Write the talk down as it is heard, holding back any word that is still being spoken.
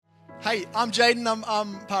Hey, I'm Jaden.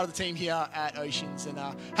 I'm part of the team here at Oceans. And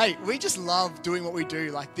hey, we just love doing what we do.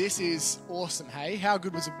 Like, this is awesome, hey? How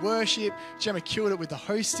good was the worship? Gemma killed it with the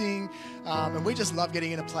hosting. And we just love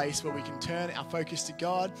getting in a place where we can turn our focus to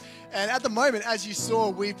God. And at the moment, as you saw,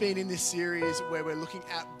 we've been in this series where we're looking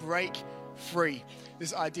at break free.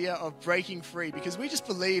 This idea of breaking free. Because we just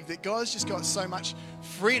believe that God's just got so much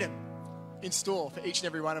freedom in store for each and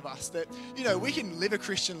every one of us, that, you know, we can live a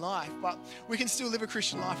Christian life, but we can still live a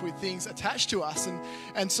Christian life with things attached to us.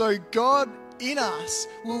 And so God in us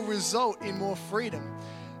will result in more freedom.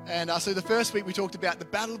 And so the first week we talked about the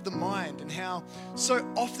battle of the mind and how so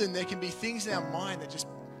often there can be things in our mind that just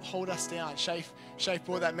hold us down. Shafe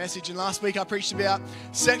brought that message. And last week I preached about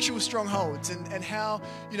sexual strongholds and how,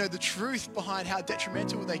 you know, the truth behind how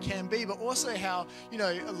detrimental they can be, but also how, you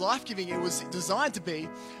know, life-giving it was designed to be.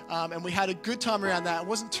 And we had a good time around that. It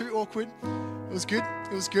wasn't too awkward. It was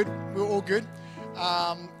good. We were all good.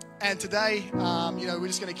 And today, you know, we're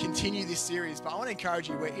just going to continue this series. But I want to encourage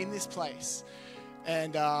you, we're in this place.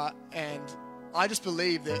 And I just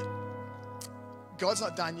believe that God's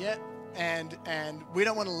not done yet. And we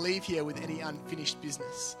don't want to leave here with any unfinished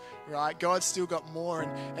business, right? God's still got more,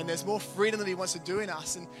 and there's more freedom that he wants to do in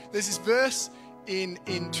us. And there's this verse in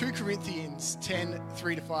 2 Corinthians 10,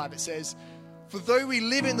 3-5. It says, "For though we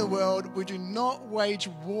live in the world, we do not wage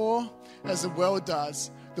war as the world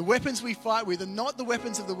does. The weapons we fight with are not the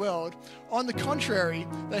weapons of the world. On the contrary,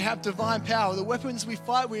 they have divine power. The weapons we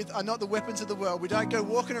fight with are not the weapons of the world." We don't go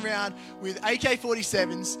walking around with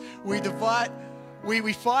AK-47s.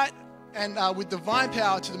 We fight and with divine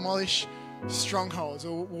power to demolish strongholds.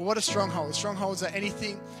 Or what are strongholds? Strongholds are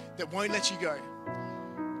anything that won't let you go.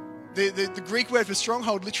 The Greek word for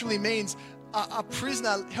stronghold literally means a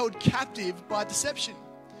prisoner held captive by deception.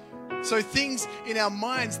 So things in our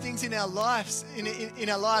minds, things in our lives, in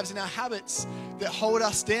our lives, in our habits that hold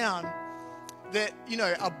us down, that, you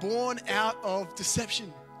know, are born out of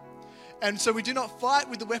deception. And so we do not fight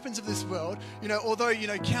with the weapons of this world, you know, although, you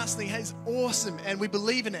know, counseling is awesome and we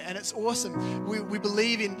believe in it and it's awesome. We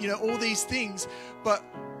believe in, you know, all these things, but,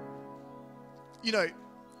 you know,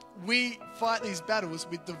 we fight these battles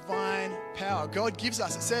with divine power. God gives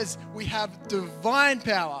us, it says we have divine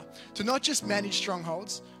power to not just manage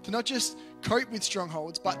strongholds, to not just cope with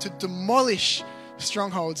strongholds, but to demolish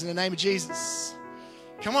strongholds in the name of Jesus.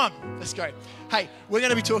 Come on, let's go. Hey, we're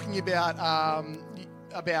going to be talking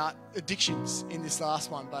about addictions in this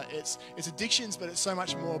last one, but it's addictions, but it's so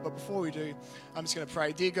much more. But before we do, I'm just going to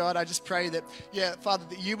pray. Dear God, I just pray that, Father,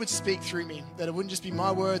 that you would speak through me, that it wouldn't just be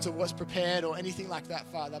my words or what's prepared or anything like that,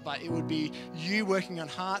 Father, but it would be you working on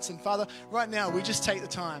hearts. And Father, right now, we just take the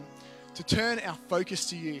time to turn our focus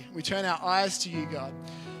to you. We turn our eyes to you, God.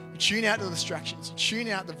 We tune out the distractions, tune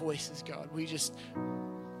out the voices, God. We just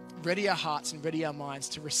ready our hearts and ready our minds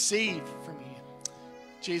to receive from you.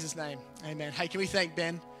 In Jesus' name, amen. Hey, can we thank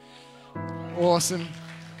Ben? Awesome.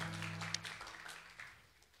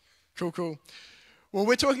 Cool. Well,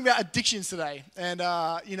 we're talking about addictions today. And,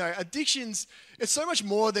 you know, addictions, it's so much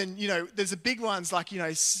more than, you know, there's the big ones like, you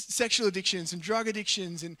know, sexual addictions and drug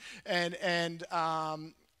addictions and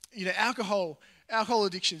you know, alcohol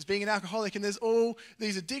addictions, being an alcoholic. And there's all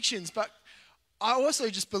these addictions. But I also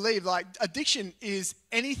just believe, like, addiction is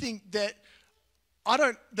anything that I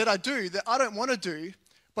don't want to do,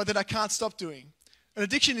 but that I can't stop doing. An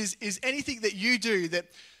addiction is anything that you do that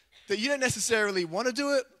you don't necessarily want to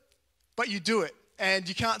do it, but you do it. And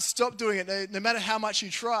you can't stop doing it no matter how much you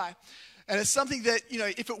try. And it's something that, you know,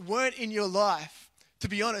 if it weren't in your life, to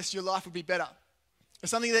be honest, your life would be better.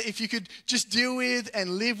 It's something that if you could just deal with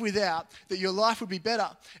and live without, that your life would be better.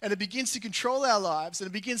 And it begins to control our lives and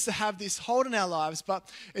it begins to have this hold on our lives, but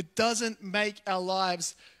it doesn't make our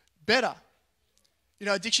lives better. You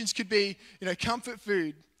know, addictions could be, you know, comfort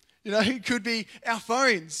food. You know, it could be our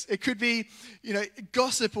phones. It could be, you know,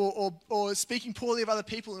 gossip or speaking poorly of other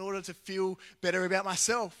people in order to feel better about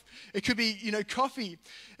myself. It could be, you know, coffee.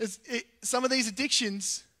 Some of these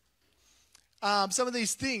addictions, some of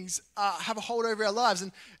these things have a hold over our lives.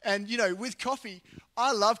 And, you know, with coffee,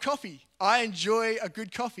 I love coffee. I enjoy a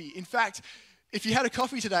good coffee. In fact, if you had a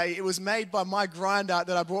coffee today, it was made by my grinder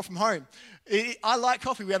that I brought from home. I like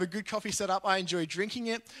coffee. We have a good coffee set up. I enjoy drinking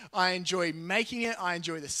it. I enjoy making it. I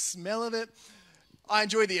enjoy the smell of it. I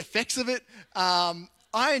enjoy the effects of it.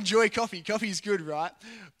 I enjoy coffee. Coffee is good, right?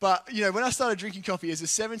 But, you know, when I started drinking coffee as a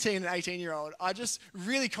 17 and 18-year-old, I just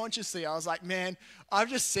really consciously, I was like, man, I've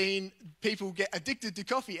just seen people get addicted to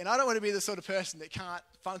coffee, and I don't want to be the sort of person that can't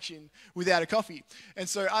function without a coffee. And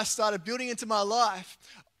so I started building into my life,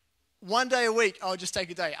 one day a week, I'll just take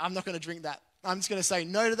a day. I'm not going to drink that. I'm just going to say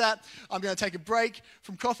no to that. I'm going to take a break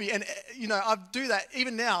from coffee. And, I do that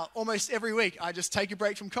even now, almost every week. I just take a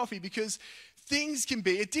break from coffee because things can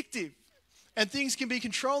be addictive and things can be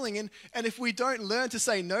controlling. And if we don't learn to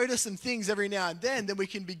say no to some things every now and then we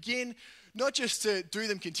can begin not just to do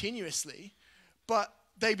them continuously, but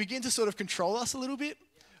they begin to sort of control us a little bit.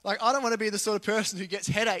 Like, I don't want to be the sort of person who gets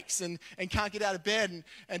headaches and can't get out of bed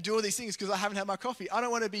and do all these things because I haven't had my coffee. I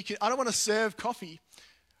don't want to serve coffee.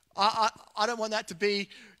 I don't want that to be,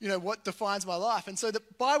 what defines my life. And so the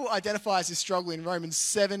Bible identifies this struggle in Romans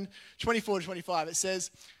 7, 24 to 25. It says,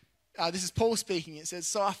 this is Paul speaking. It says,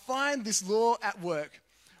 so I find this law at work.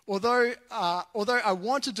 Although I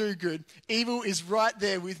want to do good, evil is right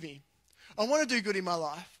there with me. I want to do good in my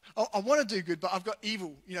life. I want to do good, but I've got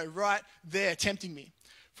evil, right there tempting me.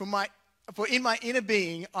 For in my inner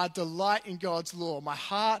being, I delight in God's law. My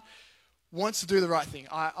heart wants to do the right thing.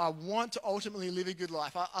 I want to ultimately live a good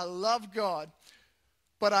life. I love God,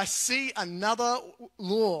 but I see another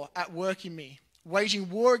law at work in me, waging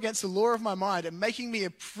war against the law of my mind and making me a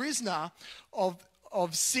prisoner of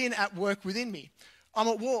sin at work within me. I'm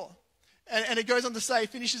at war. And it goes on to say,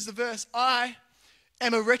 finishes the verse, I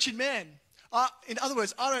am a wretched man. In other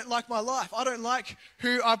words, I don't like my life. I don't like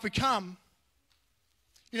who I've become.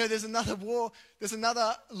 There's another war, there's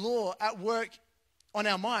another law at work on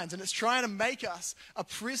our minds, and it's trying to make us a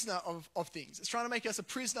prisoner of things. It's trying to make us a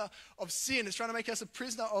prisoner of sin. It's trying to make us a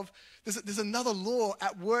prisoner of, there's another law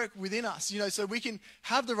at work within us, so we can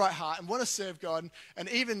have the right heart and want to serve God and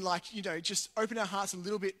even just open our hearts a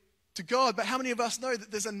little bit to God. But how many of us know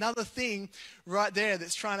that there's another thing right there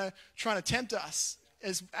that's trying to tempt us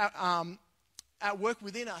as at work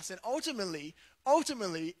within us, and ultimately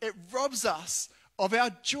it robs us of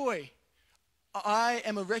our joy. I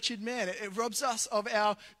am a wretched man. It robs us of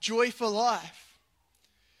our joy for life.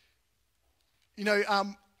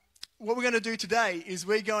 What we're going to do today is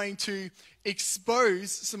we're going to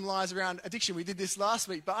expose some lies around addiction. We did this last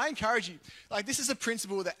week, but I encourage you, this is a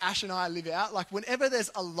principle that Ash and I live out. Whenever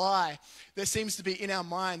there's a lie that seems to be in our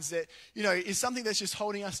minds that, is something that's just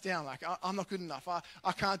holding us down, I'm not good enough,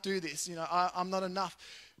 I can't do this, I'm not enough.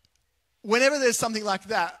 Whenever there's something like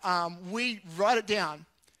that, we write it down.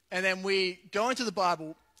 And then we go into the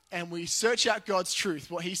Bible and we search out God's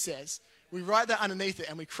truth, what he says. We write that underneath it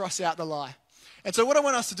and we cross out the lie. And so what I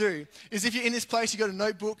want us to do is, if you're in this place, you've got a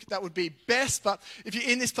notebook, that would be best. But if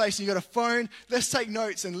you're in this place and you've got a phone, let's take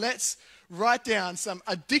notes and let's write down some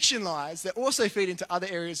addiction lies that also feed into other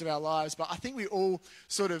areas of our lives. But I think we all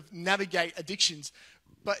sort of navigate addictions.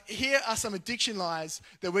 But here are some addiction lies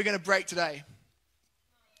that we're going to break today.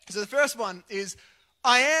 So the first one is,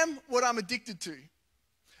 I am what I'm addicted to.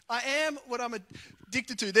 I am what I'm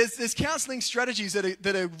addicted to. There's counseling strategies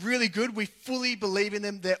that are really good. We fully believe in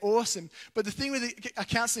them. They're awesome. But the thing with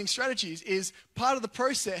counseling strategies is, part of the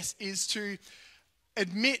process is to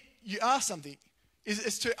admit you are something,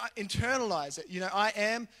 is to internalize it. I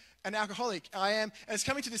am an alcoholic. And it's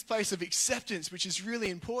coming to this place of acceptance, which is really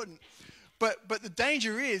important. But the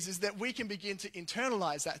danger is that we can begin to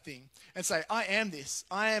internalize that thing and say, I am this.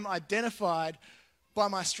 I am identified by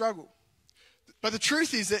my struggle. But the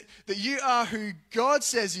truth is that you are who God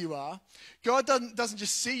says you are. God doesn't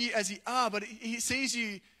just see you as you are, but he sees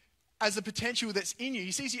you as the potential that's in you.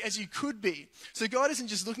 He sees you as you could be. So God isn't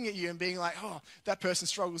just looking at you and being like, oh, that person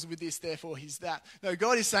struggles with this, therefore he's that. No,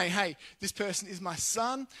 God is saying, hey, this person is my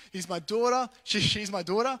son, he's my daughter, she's my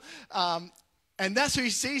daughter. And that's who he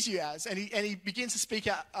sees you as. And he begins to speak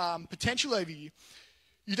out potential over you.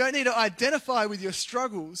 You don't need to identify with your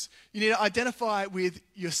struggles. You need to identify with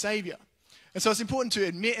your Savior. And so it's important to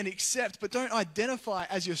admit and accept, but don't identify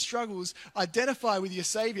as your struggles. Identify with your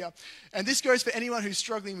Savior. And this goes for anyone who's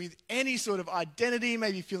struggling with any sort of identity,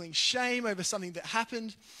 maybe feeling shame over something that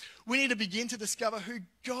happened. We need to begin to discover who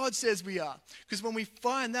God says we are. Because when we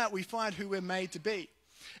find that, we find who we're made to be.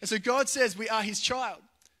 And so God says we are his child.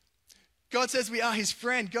 God says we are his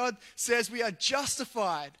friend. God says we are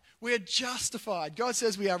justified. We are justified. God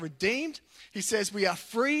says we are redeemed. He says we are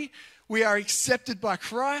free. We are accepted by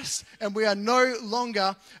Christ, and we are no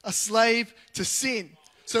longer a slave to sin.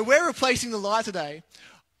 So we're replacing the lie today.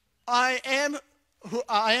 I am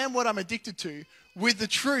what I'm addicted to, with the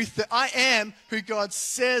truth that I am who God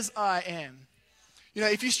says I am.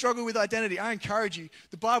 If you struggle with identity, I encourage you.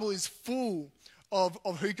 The Bible is full of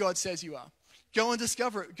who God says you are. Go and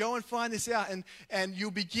discover it. Go and find this out, and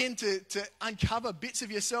you'll begin to uncover bits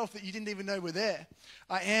of yourself that you didn't even know were there.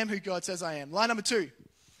 I am who God says I am. Line number 2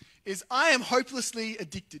 is, I am hopelessly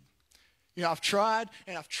addicted. I've tried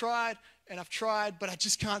and I've tried and I've tried, but I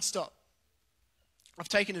just can't stop. I've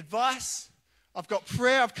taken advice, I've got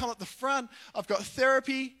prayer, I've come up the front, I've got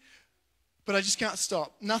therapy, but I just can't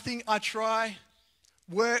stop. Nothing I try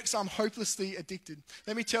works. I'm hopelessly addicted.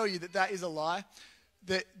 Let me tell you that is a lie,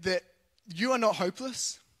 that you are not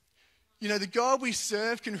hopeless. You know, the God we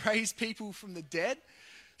serve can raise people from the dead.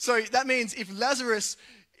 So that means if Lazarus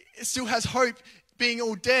still has hope being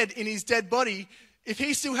all dead in his dead body, if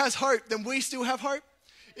he still has hope, then we still have hope.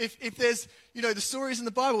 If there's, you know, the stories in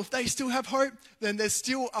the Bible, if they still have hope, then there's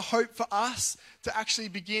still a hope for us to actually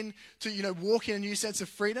begin to, you know, walk in a new sense of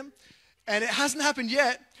freedom. And it hasn't happened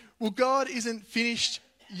yet. Well, God isn't finished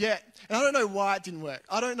yet. And I don't know why it didn't work.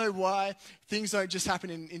 I don't know why things don't just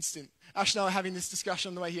happen in an instant. Ash and I are having this discussion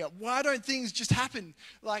on the way here. Why don't things just happen?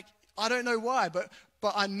 Like, I don't know why, but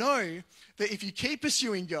I know that if you keep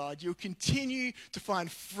pursuing God, you'll continue to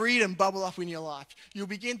find freedom bubble up in your life. You'll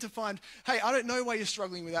begin to find, hey, I don't know why you're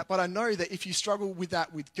struggling with that, but I know that if you struggle with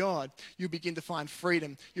that with God, you'll begin to find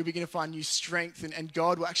freedom. You'll begin to find new strength, and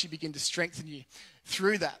God will actually begin to strengthen you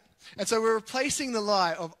through that. And so we're replacing the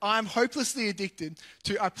lie of I'm hopelessly addicted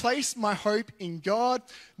to I place my hope in God,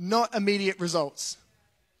 not immediate results.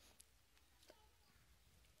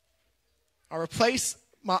 I place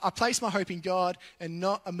my hope in God and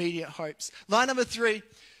not immediate hopes. Line number 3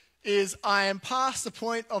 is I am past the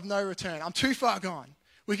point of no return. I'm too far gone.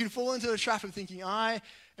 We can fall into the trap of thinking I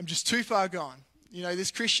am just too far gone. You know,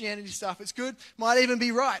 this Christianity stuff, it's good. Might even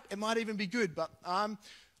be right. It might even be good, but I'm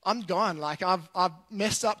gone. Like I've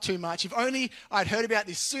messed up too much. If only I'd heard about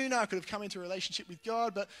this sooner, I could have come into a relationship with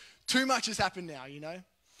God, but too much has happened now, you know.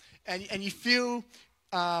 And you feel,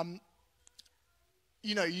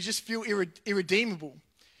 you know, you just feel irredeemable.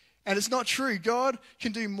 And it's not true. God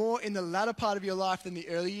can do more in the latter part of your life than the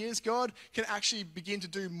early years. God can actually begin to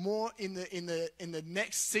do more in the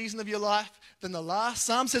next season of your life than the last.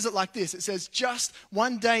 Psalm says it like this. It says, just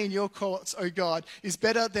one day in your courts, O God, is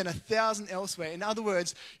better than 1,000 elsewhere. In other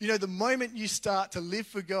words, you know, the moment you start to live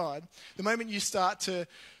for God, the moment you start to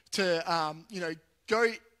you know, go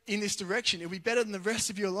in this direction, it'll be better than the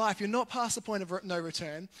rest of your life. You're not past the point of no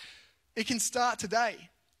return. It can start today.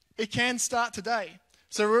 It can start today.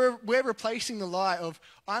 So we're replacing the lie of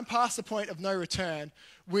I'm past the point of no return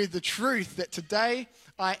with the truth that today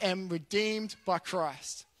I am redeemed by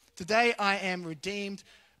Christ. Today I am redeemed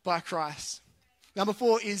by Christ. Number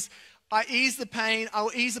 4 is I will ease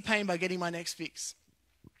the pain by getting my next fix.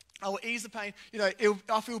 I will ease the pain. You know,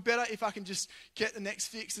 I'll feel better if I can just get the next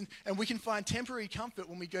fix. And we can find temporary comfort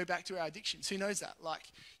when we go back to our addictions. Who knows that? Like,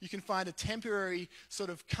 you can find a temporary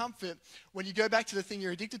sort of comfort when you go back to the thing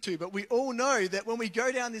you're addicted to. But we all know that when we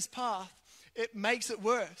go down this path, it makes it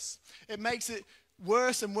worse. It makes it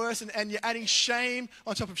worse and worse. And you're adding shame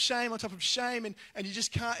on top of shame on top of shame. And you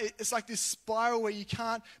just can't, it's like this spiral where you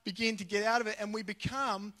can't begin to get out of it. And we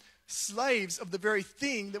become slaves of the very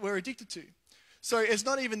thing that we're addicted to. So it's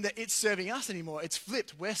not even that it's serving us anymore. It's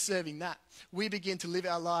flipped. We're serving that. We begin to live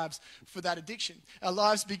our lives for that addiction. Our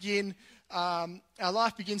life begins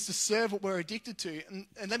to serve what we're addicted to.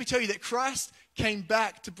 And let me tell you that Christ came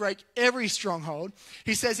back to break every stronghold.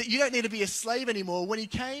 He says that you don't need to be a slave anymore. When he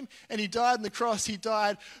came and he died on the cross, he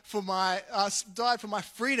died for my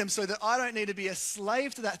freedom, so that I don't need to be a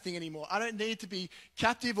slave to that thing anymore. I don't need to be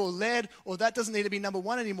captive or led, or that doesn't need to be number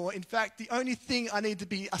 1 anymore. In fact, the only thing I need to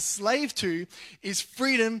be a slave to is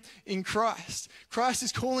freedom in Christ. Christ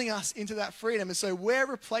is calling us into that freedom. And so we're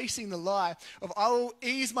replacing the lie of I will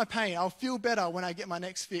ease my pain, I'll feel better when I get my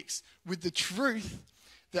next fix, with the truth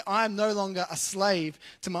that I am no longer a slave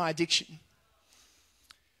to my addiction.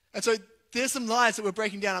 And so there's some lies that we're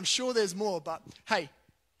breaking down. I'm sure there's more, but hey,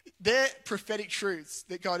 they're prophetic truths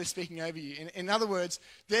that God is speaking over you. In other words,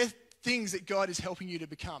 they're things that God is helping you to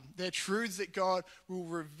become. They're truths that God will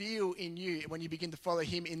reveal in you when you begin to follow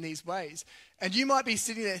him in these ways. And you might be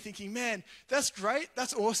sitting there thinking, man, that's great,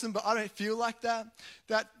 that's awesome, but I don't feel like that.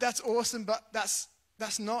 That's awesome, but that's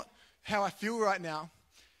not how I feel right now.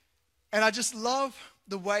 And I just love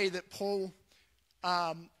the way that Paul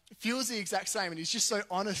feels the exact same, and he's just so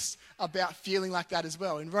honest about feeling like that as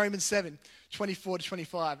well. In Romans 7, 24 to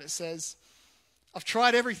 25, it says, I've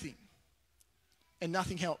tried everything and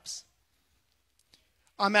nothing helps.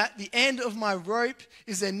 I'm at the end of my rope.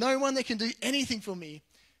 Is there no one that can do anything for me?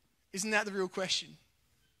 Isn't that the real question?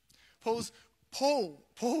 Paul,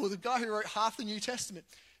 the guy who wrote half the New Testament,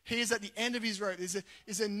 he is at the end of his rope. Is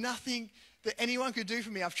there nothing that anyone could do for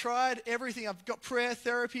me? I've tried everything. I've got prayer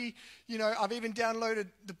therapy. You know, I've even downloaded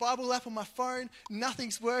the Bible app on my phone.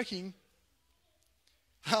 Nothing's working.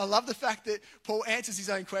 I love the fact that Paul answers his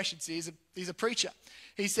own questions. He's a preacher.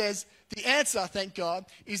 He says, the answer, thank God,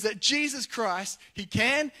 is that Jesus Christ, he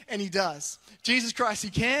can and he does. Jesus Christ, he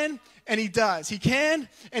can and he does. He can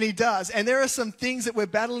and he does. And there are some things that we're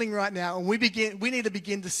battling right now, and we need to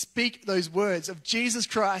begin to speak those words of Jesus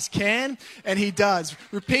Christ can and he does.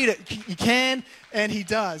 Repeat it. He can and he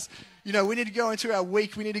does. You know, we need to go into our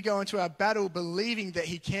week. We need to go into our battle believing that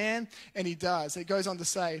he can and he does. It goes on to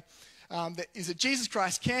say, that Jesus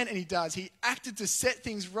Christ can and he does. He acted to set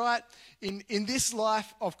things right in this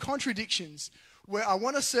life of contradictions where I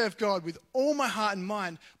want to serve God with all my heart and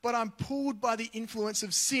mind, but I'm pulled by the influence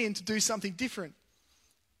of sin to do something different.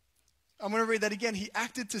 I'm going to read that again. He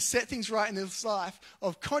acted to set things right in this life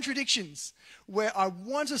of contradictions where I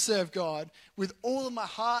want to serve God with all of my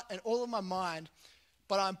heart and all of my mind,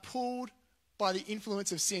 but I'm pulled by the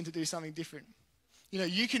influence of sin to do something different. You know,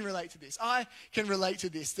 you can relate to this. I can relate to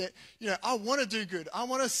this, that, you know, I want to do good. I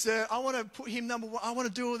want to serve. I want to put him number one. I want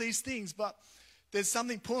to do all these things, but there's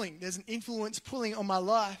something pulling. There's an influence pulling on my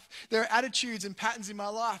life. There are attitudes and patterns in my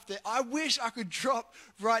life that I wish I could drop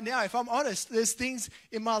right now. If I'm honest, there's things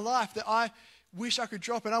in my life that I wish I could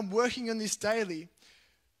drop, and I'm working on this daily.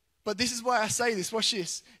 But this is why I say this. Watch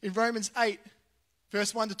this. In Romans 8,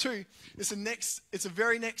 verse 1 to 2, it's the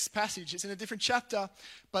very next passage. It's in a different chapter,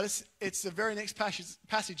 but it's the very next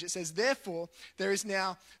passage. It says, therefore, there is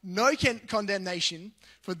now no condemnation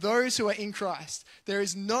for those who are in Christ. There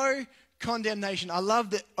is no condemnation. I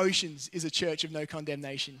love that Oceans is a church of no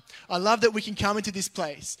condemnation. I love that we can come into this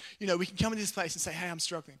place. You know, we can come into this place and say, hey, I'm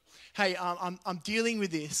struggling. Hey, I'm dealing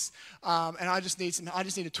with this, and I just need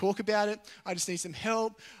to talk about it. I just need some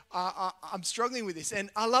help. I'm struggling with this.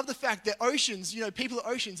 And I love the fact that Oceans, you know, people at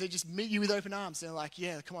Oceans, they just meet you with open arms. They're like,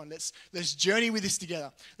 yeah, come on, let's journey with this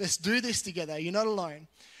together. Let's do this together. You're not alone.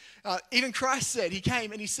 Even Christ said, he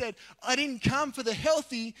came and he said, I didn't come for the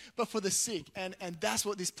healthy, but for the sick. And that's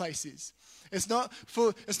what this place is. It's not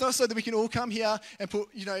so that we can all come here and put,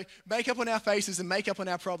 you know, makeup on our faces and makeup on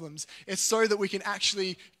our problems. It's so that we can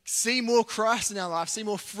actually see more Christ in our life, see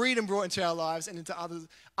more freedom brought into our lives and into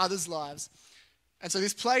others' lives. And so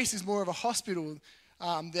this place is more of a hospital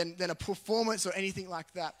than a performance or anything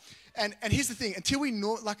like that. And here's the thing, until we,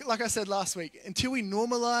 like I said last week, until we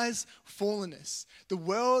normalize fallenness, the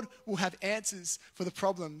world will have answers for the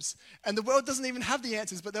problems. And the world doesn't even have the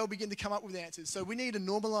answers, but they'll begin to come up with answers. So we need to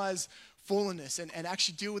normalize fallenness and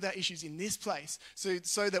actually deal with our issues in this place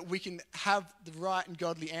so that we can have the right and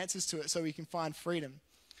godly answers to it, so we can find freedom.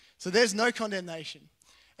 So there's no condemnation.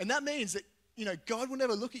 And that means that, you know, God will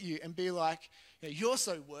never look at you and be like, you know, you're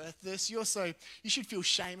so worthless, you should feel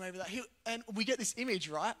shame over that. And we get this image,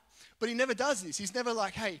 right? But he never does this. He's never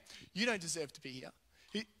like, hey, you don't deserve to be here.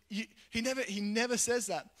 He never says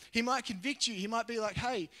that. He might convict you. He might be like,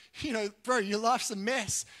 hey, you know, bro, your life's a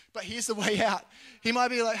mess, but here's the way out. He might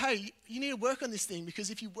be like, hey, you need to work on this thing, because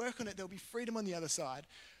if you work on it, there'll be freedom on the other side.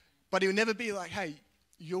 But he'll never be like, hey,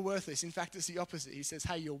 you're worthless. In fact, it's the opposite. He says,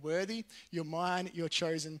 hey, you're worthy, you're mine, you're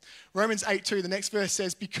chosen. Romans 8:2, the next verse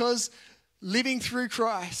says, because living through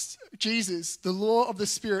Christ, Jesus, the law of the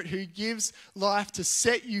Spirit who gives life to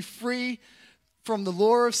set you free from the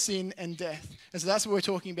law of sin and death. And so that's what we're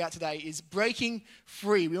talking about today, is breaking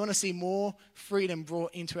free. We want to see more freedom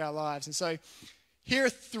brought into our lives. And so here are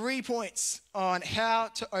 3 points on how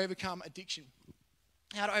to overcome addiction.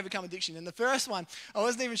 How to overcome addiction. And the first one, I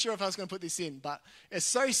wasn't even sure if I was going to put this in, but it's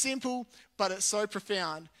so simple, but it's so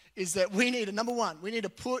profound, is that number one, we need to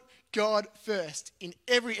put God first in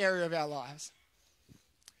every area of our lives.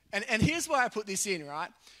 And here's why I put this in, right?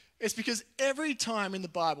 It's because every time in the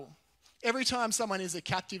Bible, every time someone is a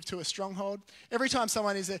captive to a stronghold, every time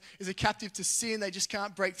someone is a captive to sin, they just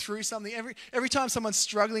can't break through something, every time someone's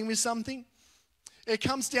struggling with something, it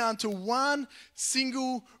comes down to one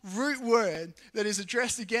single root word that is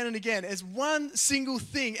addressed again and again. It's one single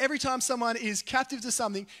thing. Every time someone is captive to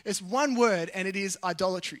something, it's one word, and it is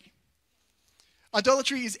idolatry.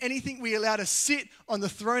 Idolatry is anything we allow to sit on the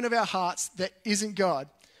throne of our hearts that isn't God.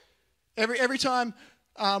 Every time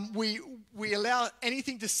we allow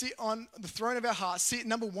anything to sit on the throne of our hearts, sit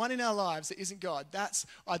number one in our lives that isn't God, that's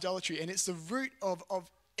idolatry. And it's the root of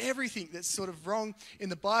everything that's sort of wrong in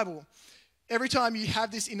the Bible. Every time you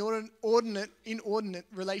have this inordinate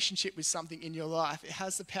relationship with something in your life, it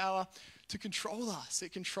has the power to control us.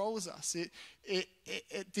 It controls us. It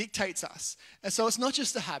dictates us. And so it's not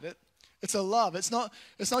just a habit, it's a love. It's not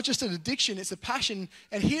just an addiction, it's a passion.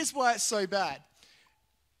 And here's why it's so bad.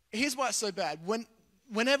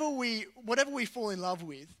 Whatever we fall in love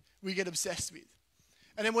with, we get obsessed with.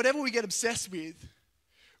 And then whatever we get obsessed with,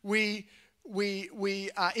 we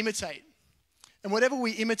imitate. And whatever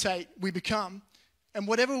we imitate, we become. And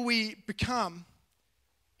whatever we become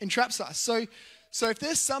entraps us. So if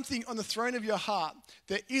there's something on the throne of your heart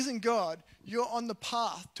that isn't God, you're on the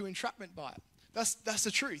path to entrapment by it. That's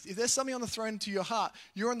the truth. If there's something on the throne to your heart,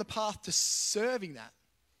 you're on the path to serving that.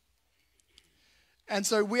 And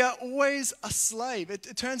so we are always a slave.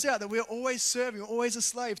 It turns out that we're always serving, we're always a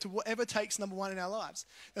slave to whatever takes number one in our lives.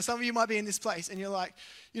 Now, some of you might be in this place and you're like,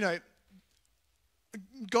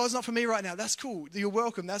 God's not for me right now. That's cool. You're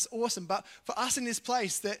welcome. That's awesome. But for us in this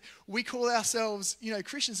place that we call ourselves,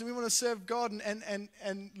 Christians, and we want to serve God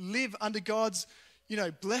and live under God's,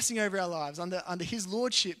 blessing over our lives, under His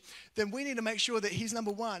lordship, then we need to make sure that He's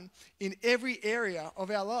number one in every area of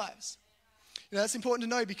our lives. That's important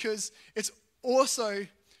to know because it's also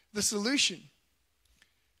the solution.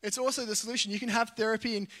 It's also the solution. You can have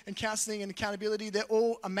therapy and counseling and accountability. They're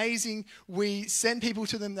all amazing. We send people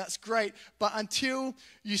to them. That's great. But until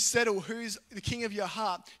you settle who's the king of your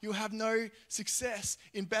heart, you'll have no success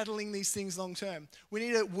in battling these things long term. We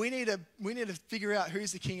need to figure out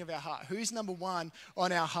who's the king of our heart. Who's number one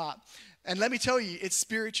on our heart? And let me tell you, it's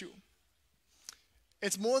spiritual.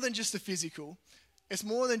 It's more than just the physical. It's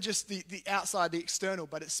more than just the outside, the external,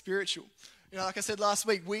 but it's spiritual. Like I said last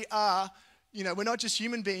week, we're not just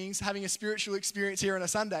human beings having a spiritual experience here on a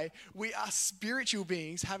Sunday. We are spiritual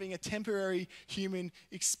beings having a temporary human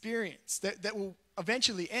experience that will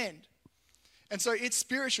eventually end. And so it's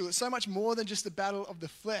spiritual. It's so much more than just the battle of the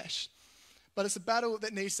flesh. But it's a battle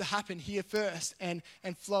that needs to happen here first and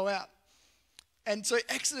flow out. And so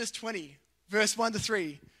Exodus 20, verse 1 to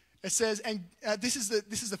 3, it says, and this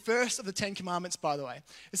is the first of the 10 commandments, by the way.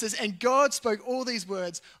 It says, and God spoke all these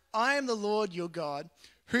words, I am the Lord your God,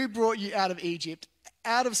 who brought you out of Egypt,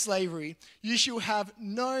 out of slavery. You shall have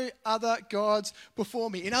no other gods before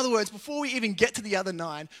me. In other words, before we even get to the other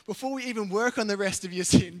 9, before we even work on the rest of your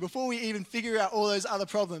sin, before we even figure out all those other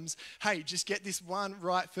problems, hey, just get this one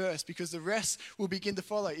right first, because the rest will begin to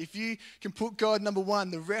follow. If you can put God number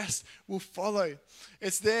one, the rest will follow.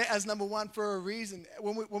 It's there as number one for a reason.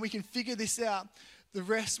 When we can figure this out, the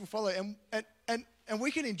rest will follow. And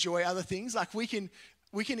we can enjoy other things, like we can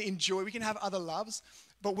have other loves,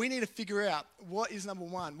 but we need to figure out what is number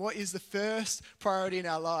one. What is the first priority in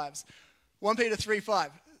our lives? 1 Peter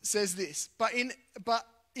 3:5 says this, but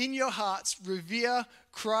in your hearts revere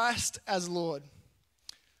Christ as Lord.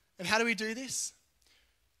 And how do we do this?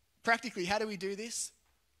 Practically, how do we do this?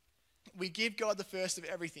 We give God the first of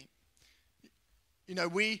everything.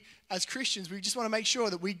 We as Christians, we just want to make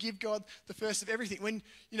sure that we give God the first of everything. When,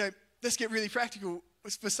 let's get really practical.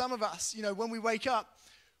 For some of us, when we wake up,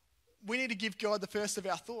 we need to give God the first of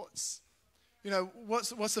our thoughts.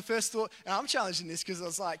 What's the first thought? And I'm challenging this because I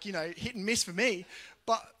was like, hit and miss for me.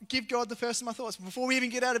 But give God the first of my thoughts. Before we even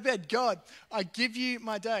get out of bed, God, I give you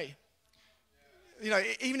my day.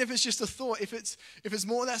 Even if it's just a thought, if it's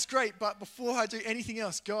more, that's great. But before I do anything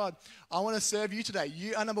else, God, I want to serve you today.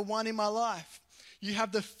 You are number one in my life. You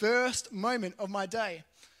have the first moment of my day.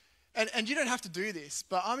 And you don't have to do this,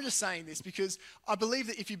 but I'm just saying this because I believe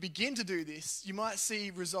that if you begin to do this, you might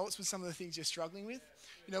see results with some of the things you're struggling with.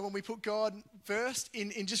 When we put God first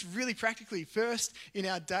in just really practically, first in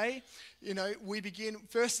our day, we begin,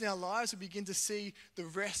 first in our lives, we begin to see the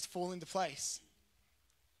rest fall into place.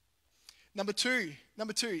 Number two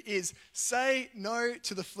is say no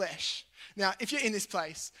to the flesh. Now, if you're in this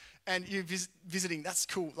place and you're visiting, that's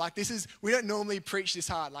cool. Like we don't normally preach this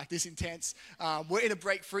hard, like this intense. We're in a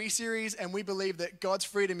Break Free series and we believe that God's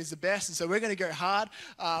freedom is the best. And so we're going to go hard.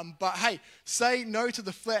 But hey, say no to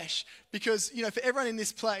the flesh because, for everyone in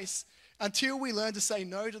this place, until we learn to say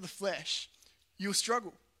no to the flesh, you'll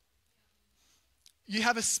struggle. You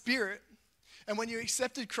have a spirit. And when you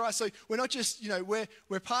accepted Christ, so we're not just,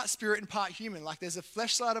 we're part spirit and part human. Like there's a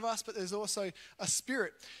flesh side of us, but there's also a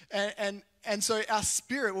spirit. And so our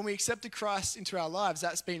spirit, when we accepted Christ into our lives,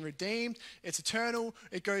 that's been redeemed. It's eternal.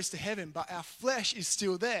 It goes to heaven. But our flesh is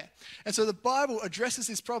still there. And so the Bible addresses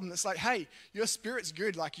this problem. It's like, hey, your spirit's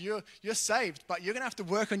good. Like you're saved, but you're going to have to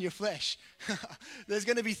work on your flesh. There's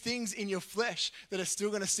going to be things in your flesh that are still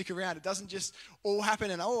going to stick around. It doesn't just all happen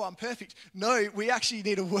and, I'm perfect. No, we actually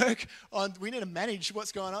need to we need to manage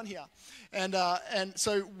what's going on here. And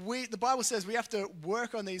so the Bible says we have to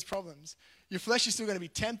work on these problems. Your flesh is still going to be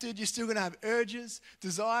tempted. You're still going to have urges,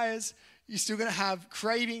 desires. You're still going to have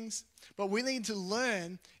cravings. But we need to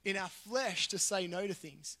learn in our flesh to say no to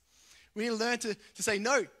things. We need to learn to say,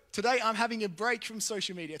 no, today I'm having a break from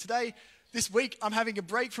social media. Today, This week, I'm having a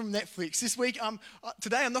break from Netflix. This week,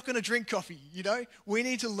 today I'm not going to drink coffee, We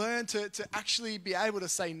need to learn to actually be able to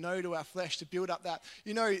say no to our flesh, to build up that.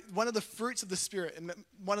 One of the fruits of the Spirit and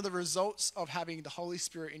one of the results of having the Holy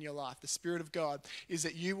Spirit in your life, the Spirit of God, is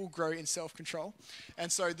that you will grow in self-control. And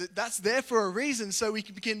so that's there for a reason, so we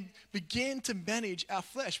can begin to manage our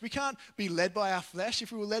flesh. We can't be led by our flesh.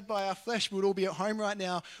 If we were led by our flesh, we would all be at home right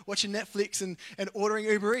now watching Netflix and ordering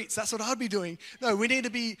Uber Eats. That's what I'd be doing. No, we need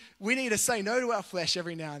to say no to our flesh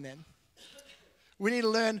every now and then. We need to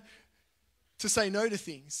learn to say no to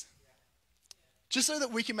things. Just so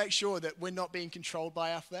that we can make sure that we're not being controlled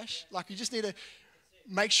by our flesh. Like, you just need to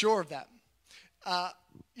make sure of that.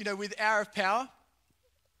 With Hour of Power,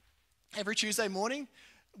 every Tuesday morning,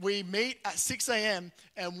 we meet at 6 a.m.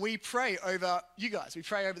 and we pray over you guys. We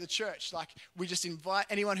pray over the church. Like, we just invite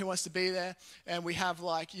anyone who wants to be there. And we have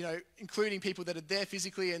including people that are there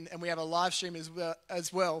physically, and we have a live stream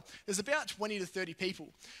as well. There's about 20 to 30 people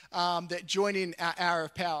that join in our Hour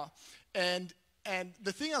of Power. And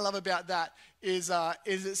the thing I love about that is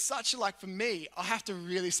it's such for me, I have to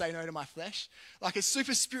really say no to my flesh. Like, it's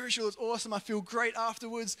super spiritual. It's awesome. I feel great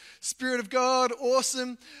afterwards. Spirit of God,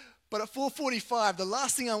 awesome. But at 4:45, the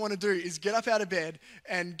last thing I want to do is get up out of bed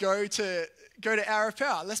and go to Hour of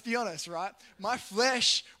Power. Let's be honest, right? My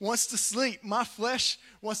flesh wants to sleep. My flesh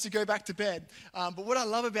wants to go back to bed. But what I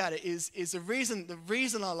love about it is the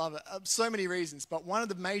reason I love it, so many reasons, but one of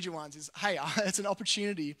the major ones is, hey, it's an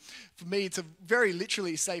opportunity for me to very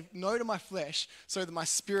literally say no to my flesh so that my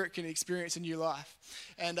spirit can experience a new life.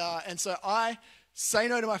 And so I say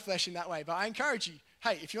no to my flesh in that way. But I encourage you,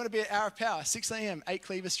 hey, if you want to be at Hour of Power, 6 a.m., 8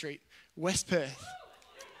 Cleaver Street, West Perth,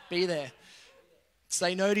 be there.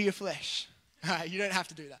 Say no to your flesh. You don't have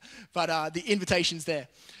to do that. But the invitation's there.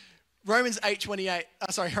 Romans 8,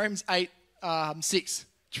 6,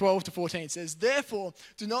 12 to 14 says, "Therefore,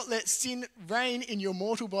 do not let sin reign in your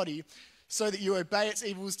mortal body so that you obey its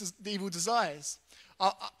evil desires."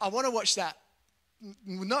 I want to watch that.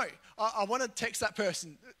 No. I want to text that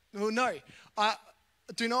person. Well, no.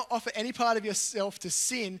 Do not offer any part of yourself to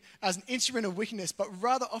sin as an instrument of wickedness, but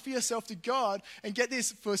rather offer yourself to God. And get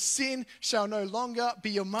this, for sin shall no longer be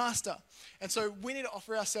your master. And so we need to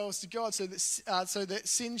offer ourselves to God so that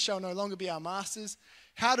sin shall no longer be our masters.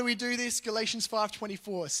 How do we do this? Galatians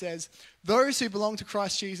 5:24 says, "Those who belong to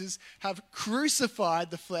Christ Jesus have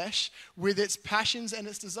crucified the flesh with its passions and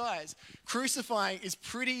its desires." Crucifying is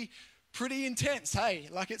pretty intense, hey?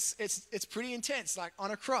 Like, it's pretty intense, like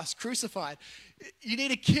on a cross, crucified. You need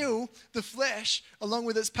to kill the flesh along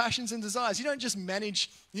with its passions and desires. You don't just manage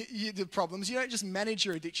the problems. You don't just manage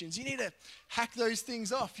your addictions. You need to hack those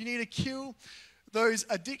things off. You need to kill those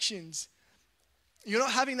addictions. You're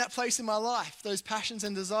not having that place in my life, those passions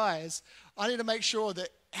and desires. I need to make sure that,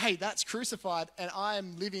 hey, that's crucified and I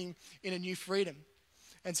am living in a new freedom.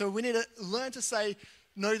 And so we need to learn to say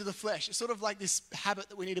no to the flesh. It's sort of like this habit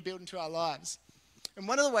that we need to build into our lives. And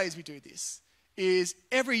one of the ways we do this is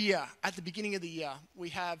every year, at the beginning of the year, we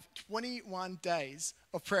have 21 days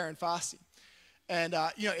of prayer and fasting. And,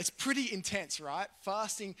 it's pretty intense, right?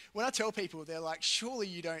 Fasting, when I tell people, they're like, surely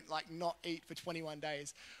you don't not eat for 21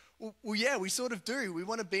 days. Well, yeah, we sort of do. We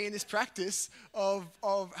want to be in this practice of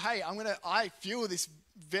hey, I feel this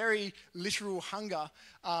very literal hunger,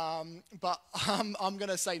 but I'm going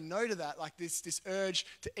to say no to that, like this urge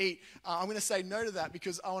to eat. I'm going to say no to that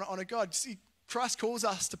because I want to honor God. See, Christ calls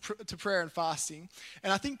us to prayer and fasting,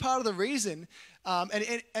 and I think part of the reason,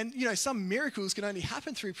 and some miracles can only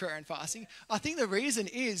happen through prayer and fasting. I think the reason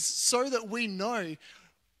is so that we know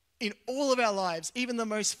in all of our lives, even the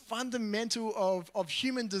most fundamental of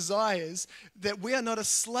human desires, that we are not a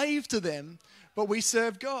slave to them, but we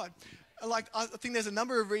serve God. Like, I think there's a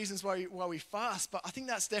number of reasons why we fast, but I think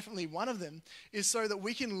that's definitely one of them, is so that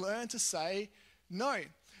we can learn to say no.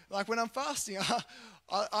 Like, when I'm fasting,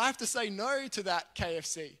 I have to say no to that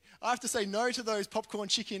KFC. I have to say no to those popcorn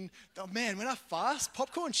chicken. Oh man, when I fast,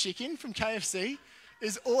 popcorn chicken from KFC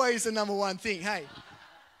is always the number one thing. Hey,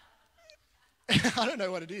 I don't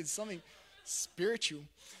know what it is, something spiritual.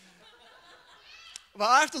 But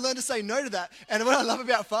I have to learn to say no to that. And what I love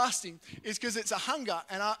about fasting is because it's a hunger,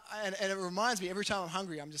 and it reminds me every time I'm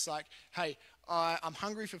hungry, I'm just like, hey, I'm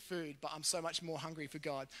hungry for food, but I'm so much more hungry for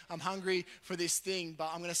God. I'm hungry for this thing, but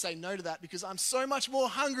I'm going to say no to that because I'm so much more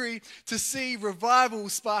hungry to see revival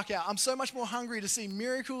spark out. I'm so much more hungry to see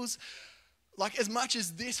miracles. Like, as much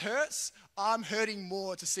as this hurts, I'm hurting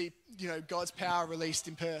more to see, God's power released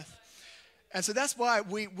in Perth. And so that's why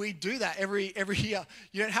we do that every year.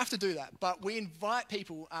 You don't have to do that, but we invite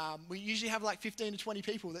people. We usually have like 15 to 20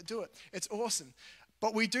 people that do it. It's awesome.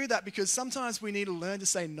 But we do that because sometimes we need to learn to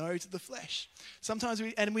say no to the flesh. Sometimes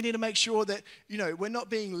we need to make sure that, we're not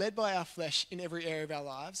being led by our flesh in every area of our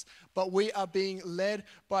lives, but we are being led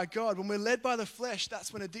by God. When we're led by the flesh,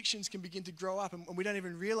 that's when addictions can begin to grow up and we don't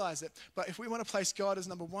even realize it. But if we want to place God as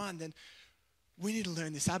number one, then we need to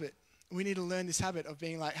learn this habit. We need to learn this habit of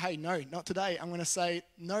being like, hey, no, not today. I'm going to say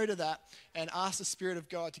no to that and ask the Spirit of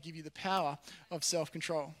God to give you the power of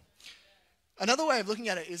self-control. Another way of looking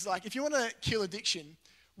at it is like, if you want to kill addiction,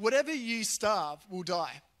 whatever you starve will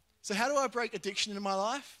die. So how do I break addiction in my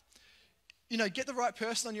life? Get the right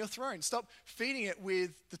person on your throne. Stop feeding it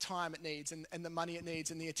with the time it needs and the money it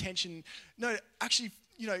needs and the attention. No, actually,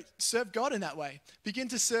 serve God in that way. Begin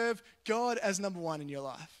to serve God as number one in your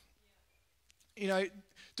life.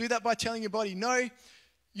 Do that by telling your body, no,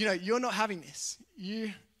 you're not having this.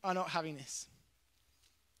 You are not having this.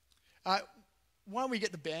 Why don't we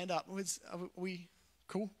get the band up? Are we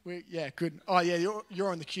cool? Yeah, good. Oh, yeah,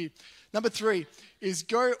 you're on the cue. Number 3 is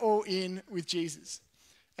go all in with Jesus.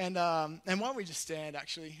 And why don't we just stand,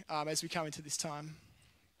 actually, as we come into this time.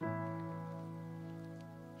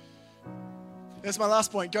 That's my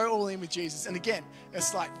last point. Go all in with Jesus. And again,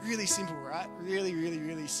 it's like really simple, right? Really, really,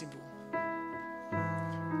 really simple.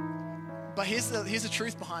 But here's the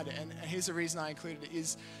truth behind it, and here's the reason I included it,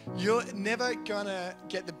 is you're never going to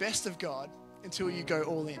get the best of God until you go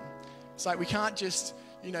all in. It's like we can't just,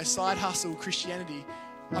 side hustle Christianity.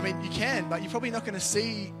 I mean, you can, but you're probably not going to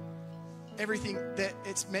see everything that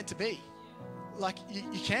it's meant to be. Like,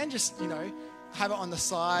 you can just, have it on the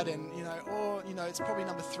side and, or, it's probably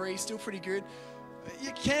number 3, still pretty good.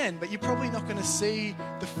 You can, but you're probably not going to see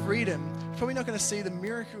the freedom. You're probably not going to see the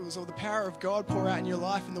miracles or the power of God pour out in your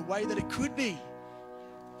life in the way that it could be.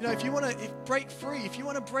 If you want to break free, if you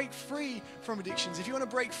want to break free from addictions, if you want to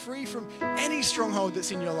break free from any stronghold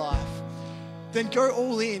that's in your life, then go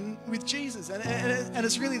all in with Jesus. And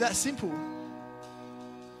it's really that simple.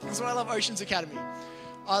 That's why I love Oceans Academy.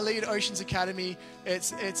 I lead Oceans Academy.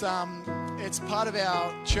 It's part of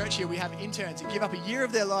our church here. We have interns that give up a year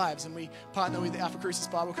of their lives, and we partner with Alpha Crucis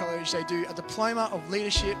Bible College. They do a diploma of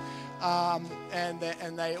leadership, and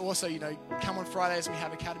they also, come on Fridays and we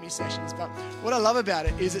have academy sessions. But what I love about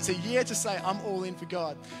it is it's a year to say, I'm all in for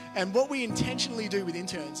God. And what we intentionally do with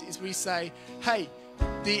interns is we say, hey,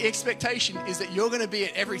 the expectation is that you're going to be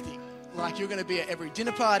at everything. Like, you're going to be at every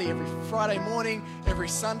dinner party, every Friday morning, every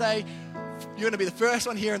Sunday. You're going to be the first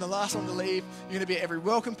one here and the last one to leave. You're going to be at every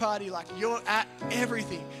welcome party. Like, you're at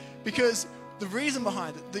everything. Because the reason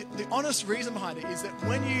behind it, the honest reason behind it is that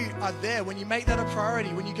when you are there, when you make that a priority,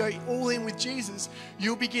 when you go all in with Jesus,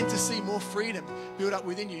 you'll begin to see more freedom build up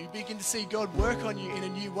within you. You begin to see God work on you in a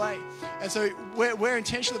new way. And so we're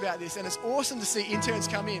intentional about this. And it's awesome to see interns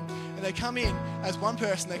come in. And they come in as one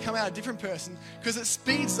person. They come out a different person. Because it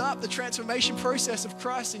speeds up the transformation process of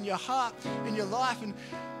Christ in your heart, in your life.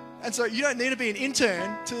 And so you don't need to be an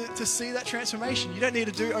intern to see that transformation. You don't need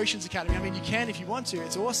to do Oceans Academy. I mean, you can if you want to.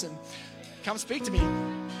 It's awesome. Come speak to me.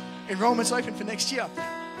 Enrollment's open for next year.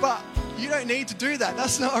 But you don't need to do that.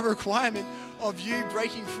 That's not a requirement of you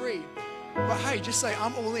breaking free. But hey, just say,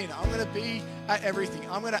 I'm all in. I'm going to be at everything.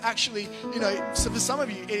 I'm going to actually, so for some of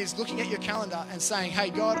you, it is looking at your calendar and saying, hey,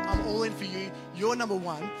 God, I'm all in for you. You're number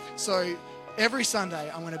one. So every Sunday,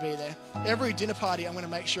 I'm going to be there. Every dinner party, I'm going to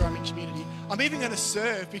make sure I'm in community. I'm even going to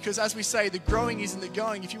serve, because as we say, the growing is in the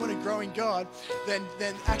going. If you want to grow in God,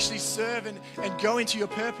 then actually serve and go into your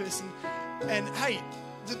purpose. And hey,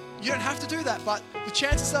 you don't have to do that, but the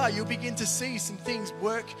chances are you'll begin to see some things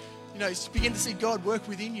work, begin to see God work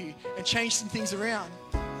within you and change some things around.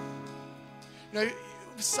 For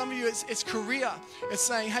some of you, it's career. It's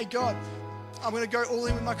saying, hey, God, I'm going to go all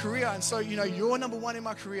in with my career. And so, you're number one in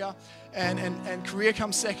my career and career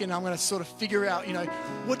comes second. I'm going to sort of figure out,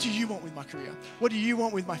 what do you want with my career? What do you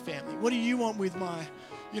want with my family? What do you want with my,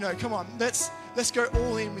 come on, let's go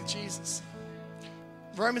all in with Jesus.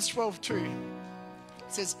 Romans 12:2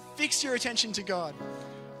 says, fix your attention to God.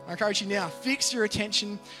 I encourage you now, fix your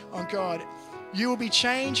attention on God. You will be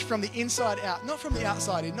changed from the inside out, not from the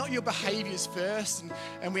outside in, not your behaviors first,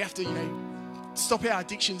 and we have to, stop our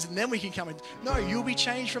addictions and then we can come in. No, you'll be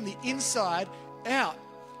changed from the inside out.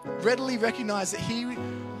 Readily recognize that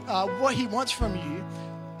what he wants from you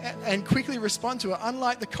and quickly respond to it.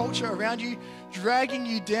 Unlike the culture around you dragging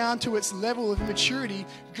you down to its level of maturity,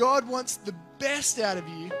 God wants the best out of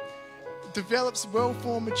you, develops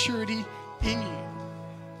well-formed maturity in you.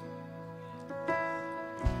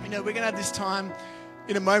 We're going to have this time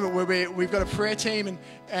in a moment where we've got a prayer team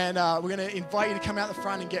and we're going to invite you to come out the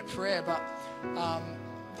front and get prayer. But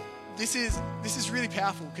this is really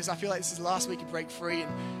powerful because I feel like this is the last week of Break Free,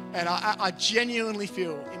 and I genuinely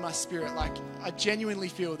feel in my spirit, like I genuinely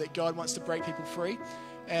feel that God wants to break people free,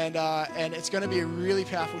 and it's going to be a really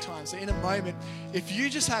powerful time. So in a moment, if you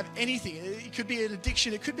just have anything, it could be an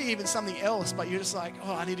addiction, it could be even something else, but you're just like,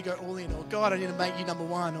 oh, I need to go all in, or God, I need to make you number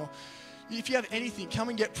one, or if you have anything, come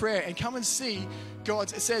and get prayer and come and see it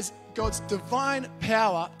says God's divine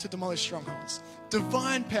power to demolish strongholds.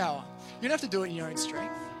 Divine power. You don't have to do it in your own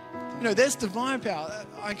strength. There's divine power.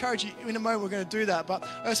 I encourage you, in a moment we're going to do that, but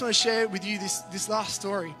I just want to share with you this last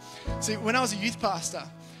story. See, when I was a youth pastor,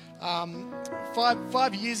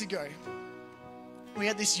 5 years ago, we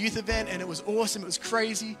had this youth event and it was awesome, it was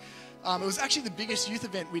crazy. It was actually the biggest youth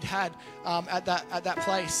event we'd had at that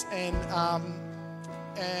place, and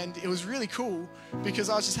it was really cool because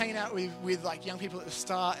I was just hanging out with like young people at the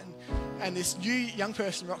start, and this new young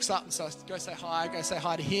person rocks up, and so I go say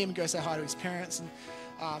hi to him, go say hi to his parents, and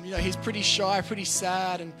he's pretty shy, pretty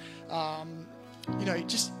sad, and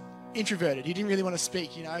just introverted. He didn't really want to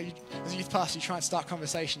speak. As a youth pastor, you try and start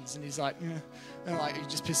conversations, and he's like, and like you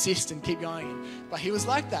just persist and keep going. But he was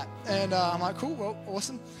like that, and I'm like, cool, well,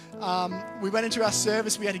 awesome. We went into our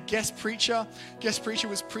service. We had a guest preacher. Guest preacher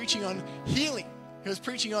was preaching on healing. He was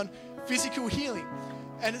preaching on physical healing.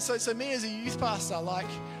 And so me as a youth pastor, I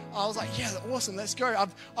was like, yeah, awesome, let's go.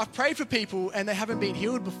 I've prayed for people and they haven't been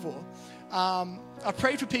healed before. I've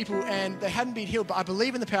prayed for people and they hadn't been healed, but I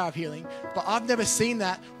believe in the power of healing, but I've never seen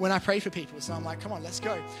that when I pray for people. So I'm like, come on, let's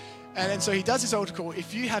go. And so he does this altar call.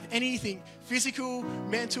 If you have anything physical,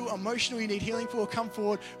 mental, emotional you need healing for, come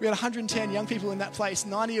forward. We had 110 young people in that place.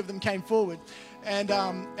 90 of them came forward. And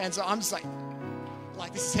so I'm just like,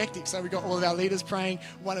 this is hectic. So we got all of our leaders praying.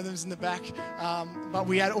 One of them's in the back. But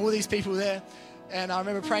we had all these people there. And I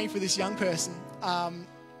remember praying for this young person.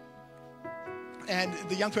 And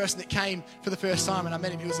the young person that came for the first time, and I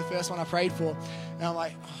met him, he was the first one I prayed for. And I'm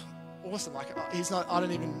like, oh, awesome. I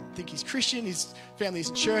don't even think he's Christian. His family's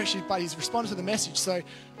in church, but he's responded to the message. So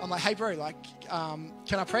I'm like, hey bro,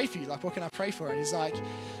 can I pray for you? What can I pray for? And he's like,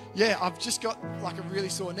 yeah, I've just got a really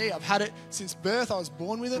sore knee. I've had it since birth. I was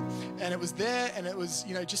born with it, and it was there, and it was,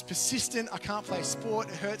 just persistent. I can't play sport.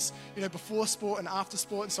 It hurts, before sport and after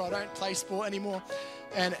sport, and so I don't play sport anymore.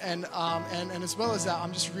 And as well as that,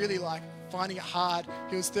 I'm just really finding it hard.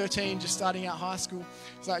 He was 13, just starting out high school.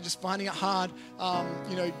 He's just finding it hard,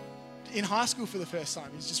 in high school for the first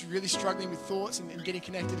time. He's just really struggling with thoughts and getting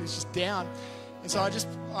connected. He's just down. And so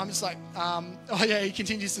I'm just like, oh yeah, he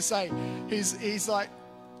continues to say, he's like,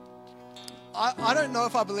 I don't know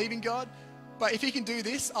if I believe in God, but if he can do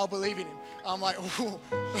this, I'll believe in him. I'm like,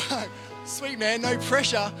 oh, sweet man, no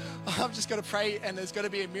pressure. I've just got to pray and there's got to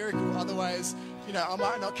be a miracle. Otherwise, I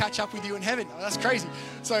might not catch up with you in heaven. Oh, that's crazy.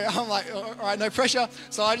 So I'm like, all right, no pressure.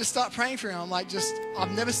 So I just start praying for him. I'm like,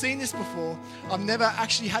 I've never seen this before. I've never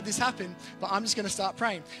actually had this happen, but I'm just going to start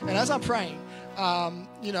praying. And as I'm praying,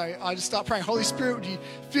 I just start praying, Holy Spirit, would you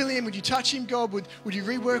fill him? Would you touch him, God? Would you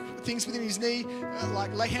rework things within his knee?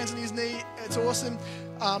 Lay hands on his knee. It's awesome.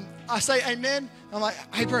 I say amen. I'm like,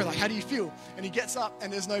 hey bro, how do you feel? And he gets up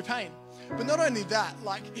and there's no pain. But not only that,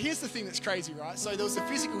 here's the thing that's crazy, right? So there was the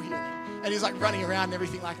physical healing, and he was running around and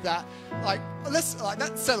everything like that. Let's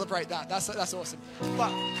celebrate that. That's awesome.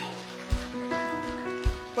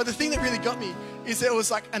 But the thing that really got me is there was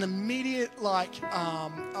an immediate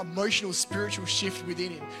emotional, spiritual shift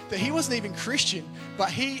within him. That he wasn't even Christian,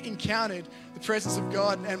 but he encountered the presence of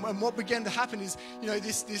God. And what began to happen is,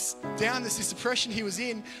 this depression he was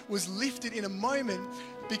in was lifted in a moment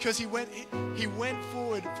because he went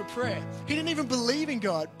forward for prayer. He didn't even believe in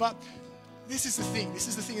God, but this is the thing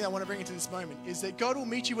that I want to bring into this moment, is that God will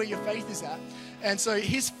meet you where your faith is at. And so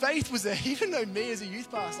his faith was there, even though me as a youth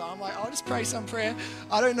pastor, I'm like, I'll just pray some prayer.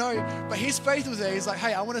 I don't know. But his faith was there. He's like,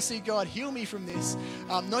 hey, I want to see God heal me from this.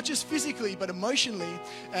 Not just physically, but emotionally.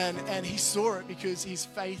 And he saw it because his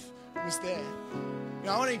faith was there.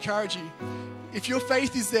 I want to encourage you. If your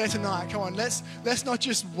faith is there tonight, come on, let's not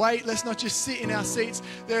just wait. Let's not just sit in our seats.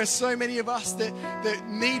 There are so many of us that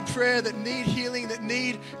need prayer, that need healing, that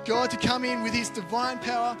need God to come in with his divine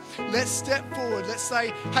power. Let's step forward. Let's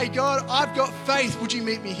say, hey, God, I've got faith. Would you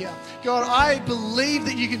meet me here? God, I believe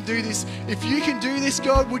that you can do this. If you can do this,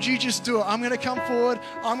 God, would you just do it? I'm going to come forward.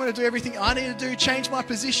 I'm going to do everything I need to do, change my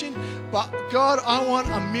position. But God, I want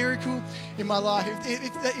a miracle in my life.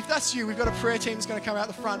 If that's you, we've got a prayer team that's going to come out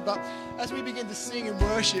the front. But as we begin to sing and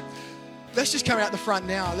worship, let's just come out the front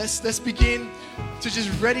now. Let's begin to just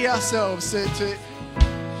ready ourselves to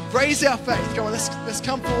raise our faith. Come on, let's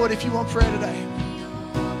come forward if you want prayer today.